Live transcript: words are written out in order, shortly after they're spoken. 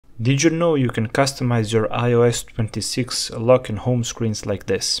Did you know you can customize your iOS 26 lock and home screens like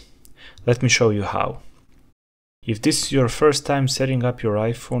this? Let me show you how. If this is your first time setting up your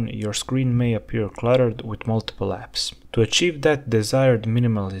iPhone, your screen may appear cluttered with multiple apps. To achieve that desired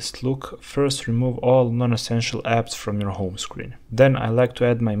minimalist look, first remove all non-essential apps from your home screen. Then I like to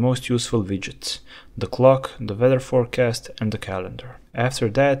add my most useful widgets: the clock, the weather forecast, and the calendar. After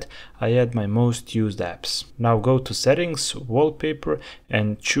that, I add my most used apps. Now go to Settings, Wallpaper,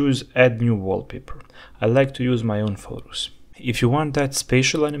 and choose Add New Wallpaper. I like to use my own photos. If you want that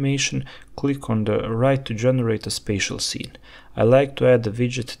spatial animation, click on the right to generate a spatial scene. I like to add a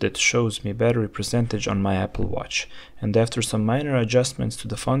widget that shows me battery percentage on my Apple Watch, and after some minor adjustments to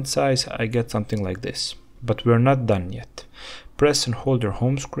the font size, I get something like this. But we're not done yet. Press and hold your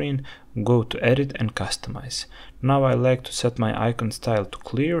home screen, go to Edit and Customize. Now I like to set my icon style to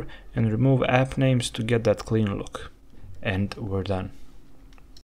clear and remove app names to get that clean look. And we're done.